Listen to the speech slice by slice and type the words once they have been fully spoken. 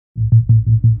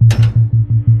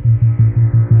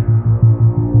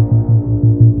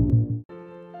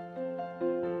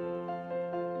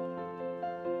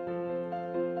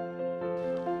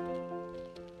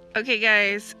Okay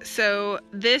guys, so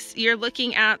you're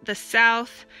looking at the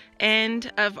south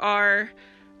end of our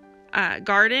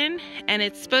garden, and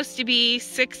it's supposed to be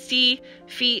 60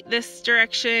 feet this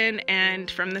direction,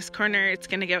 and from this corner it's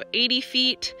going to go 80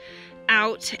 feet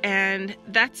out, and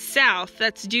that's south,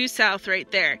 that's due south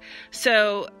right there.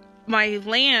 So my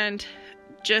land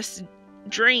just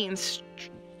drains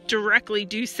directly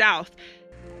due south.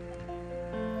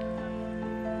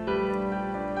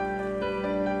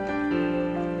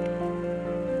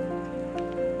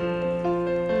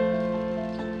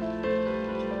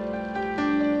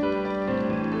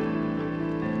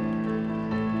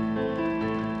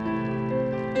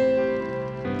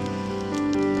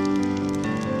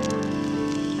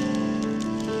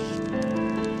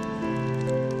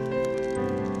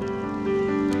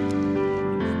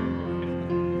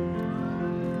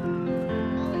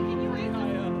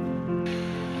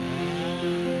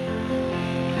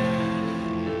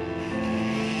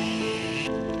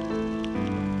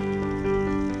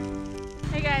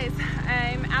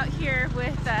 I'm out here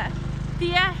with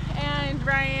Thea and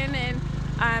Ryan and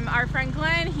our friend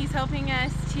Glenn. He's helping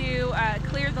us to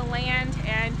clear the land,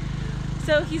 and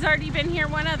so he's already been here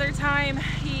one other time.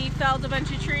 He felled a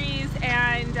bunch of trees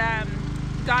and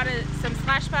got some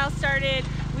slash piles started.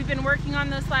 We've been working on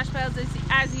those slash piles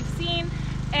as you've seen,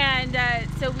 and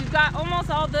so we've got almost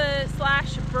all the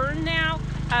slash burned now.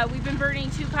 We've been burning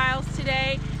 2 piles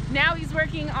today. Now he's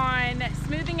working on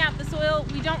smoothing out the soil.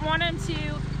 We don't want him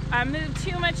to move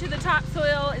too much of the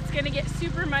topsoil. It's going to get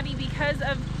super muddy because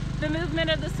of the movement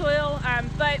of the soil,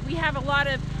 but we have a lot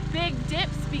of big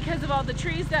dips because of all the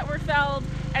trees that were felled,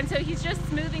 and so he's just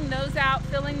smoothing those out,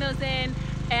 filling those in,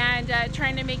 and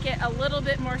trying to make it a little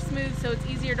bit more smooth so it's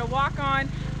easier to walk on.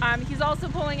 He's also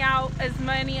pulling out as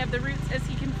many of the roots as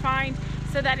he can find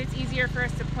so that it's easier for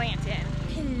us to plant in.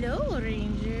 Hello,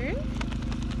 Ranger.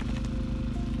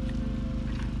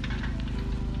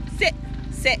 Sit,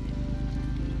 sit.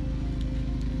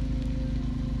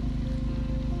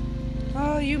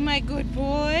 Oh, you my good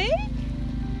boy.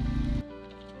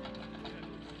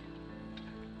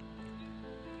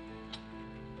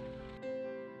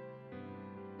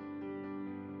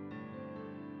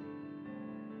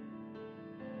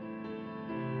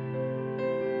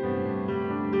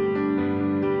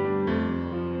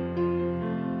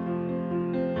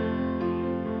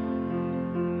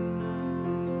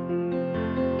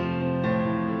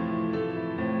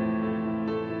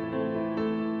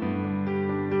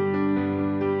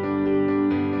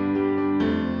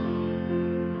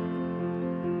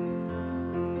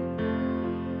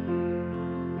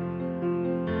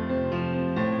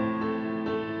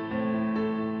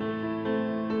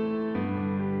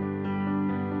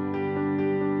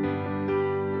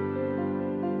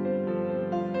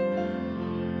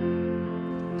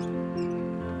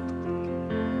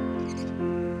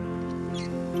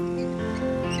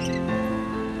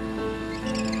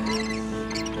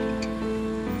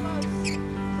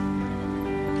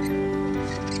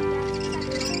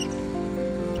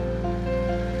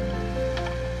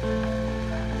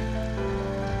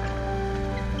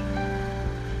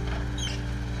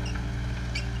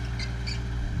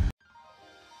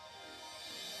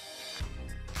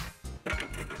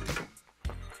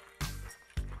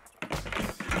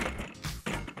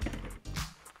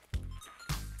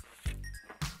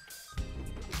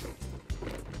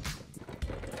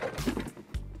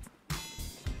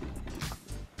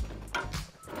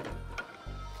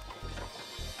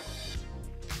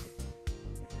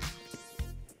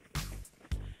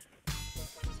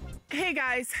 Hey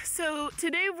guys, so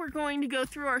today we're going to go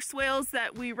through our swales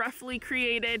that we roughly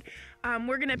created.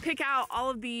 We're going to pick out all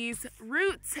of these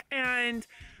roots and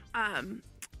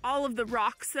all of the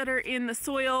rocks that are in the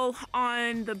soil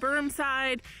on the berm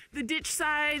side. The ditch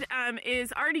side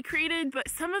is already created, but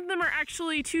some of them are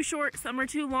actually too short, some are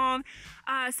too long.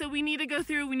 So we need to go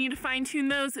through, we need to fine tune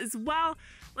those as well.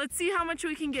 Let's see how much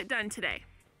we can get done today.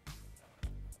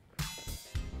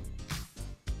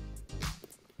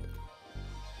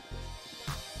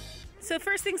 So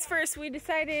first things first, we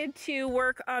decided to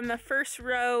work on the first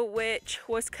row, which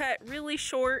was cut really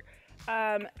short.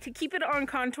 To keep it on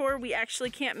contour, we actually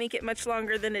can't make it much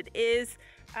longer than it is,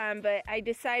 but I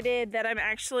decided that I'm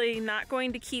actually not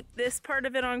going to keep this part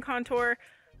of it on contour.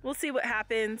 We'll see what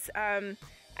happens.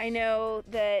 I know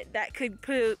that could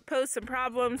pose some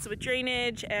problems with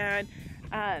drainage, and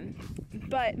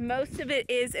but most of it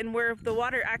is, and where the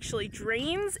water actually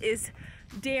drains is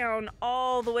down,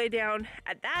 all the way down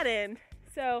at that end.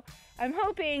 So I'm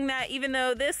hoping that even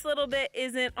though this little bit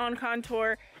isn't on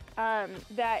contour,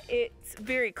 that it's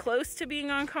very close to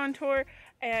being on contour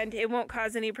and it won't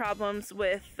cause any problems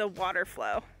with the water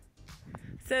flow.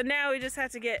 So now we just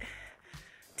have to get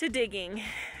to digging,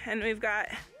 and we've got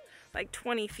like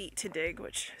 20 feet to dig,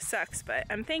 which sucks, but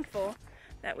I'm thankful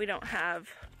that we don't have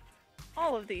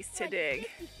all of these to dig.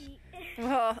 50 feet.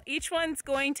 Well, each one's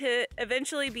going to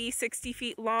eventually be 60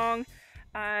 feet long.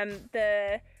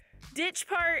 The ditch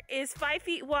part is 5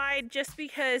 feet wide just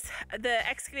because the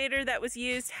excavator that was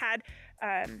used had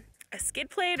a skid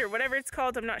plate or whatever it's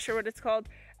called. I'm not sure what it's called.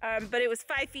 But it was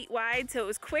 5 feet wide, so it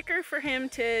was quicker for him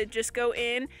to just go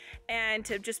in and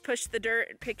to just push the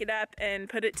dirt, pick it up, and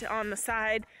put it on the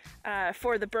side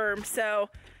for the berm. So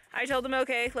I told him,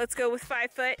 okay, let's go with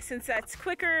 5 foot since that's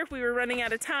quicker. We were running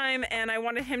out of time, and I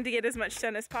wanted him to get as much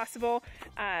done as possible,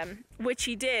 which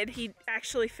he did. He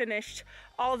actually finished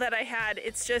all that I had.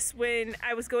 It's just when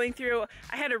I was going through,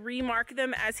 I had to remark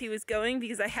them as he was going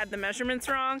because I had the measurements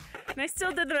wrong, and I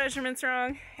still did the measurements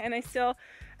wrong, and I still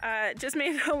just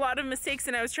made a lot of mistakes,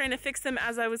 and I was trying to fix them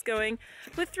as I was going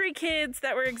with 3 kids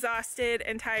that were exhausted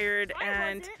and tired.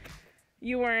 And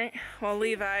you weren't. Well,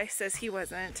 Levi says he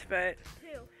wasn't, but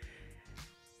 2.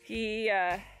 he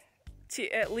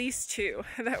at least 2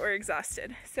 that were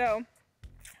exhausted. So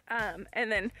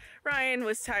and then Ryan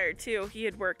was tired too. He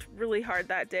had worked really hard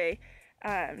that day,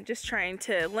 just trying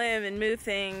to limb and move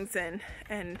things and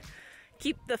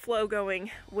keep the flow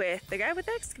going with the guy with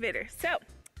the excavator. So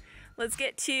let's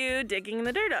get to digging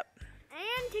the dirt up.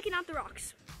 And taking out the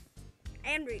rocks.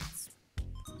 And roots.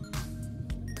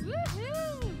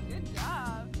 Woohoo! Good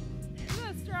job. You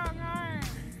have a strong arm.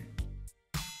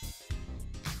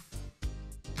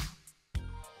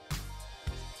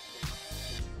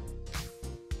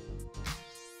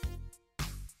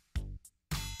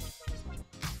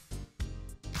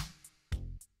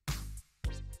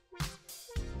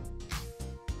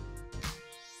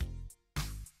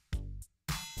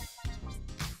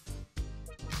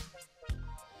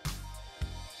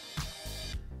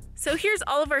 So here's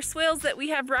all of our swales that we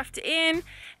have roughed in,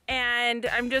 and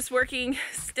I'm just working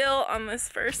still on this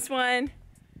first one.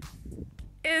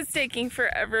 It's taking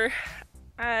forever.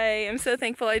 I am so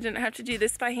thankful I didn't have to do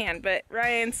this by hand, but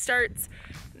Ryan starts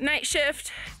night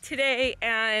shift today,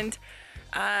 and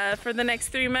for the next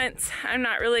 3 months, I'm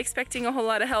not really expecting a whole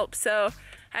lot of help. So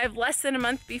I have less than a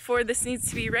month before this needs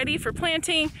to be ready for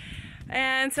planting.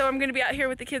 And so I'm gonna be out here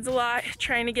with the kids a lot,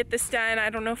 trying to get this done. I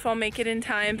don't know if I'll make it in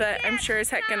time, but I'm sure as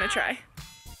heck gonna try.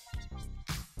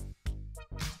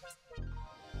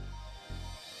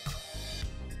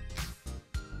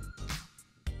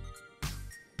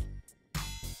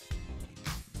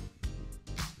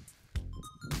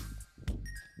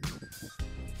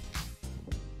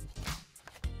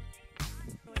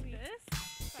 Like this?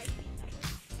 5 feet that way.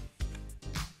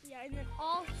 Yeah, and then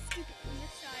all scoop it from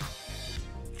this side.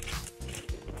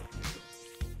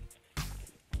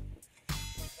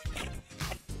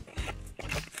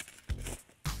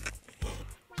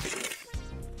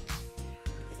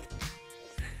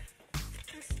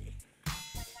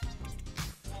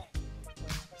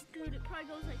 Dude, it probably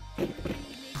goes like 2, 3,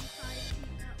 maybe 5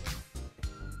 feet that way.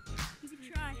 You can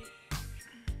try.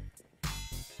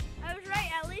 I was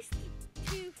right, at least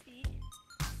 2 feet,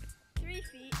 3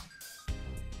 feet,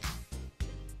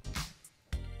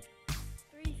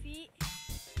 3 feet.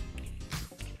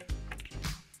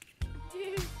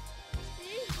 Dude,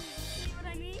 see what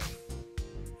I mean?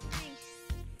 Thanks.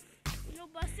 No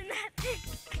busting that thing.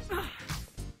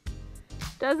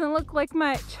 Doesn't look like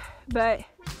much, but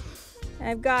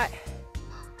I've got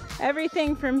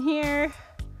everything from here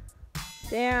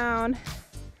down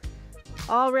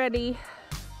all ready.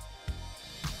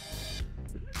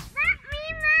 Not me,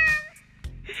 Mom.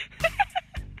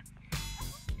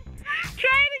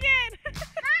 Try it again.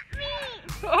 Not me.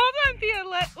 Hold on, Thea.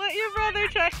 Let your brother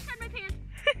try. Inside my pants.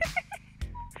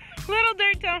 Little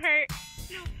dirt don't hurt.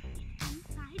 No,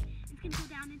 inside. It's gonna go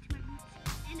down into my boots,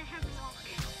 and I have a rock.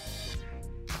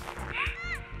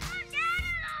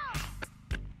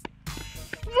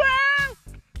 Wow!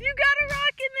 You got a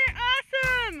rock in there.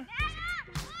 Awesome!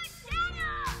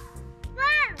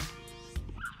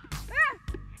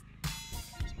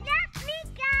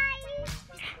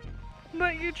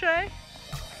 Let you try?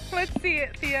 Let's see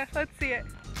it, Thea. Let's see it.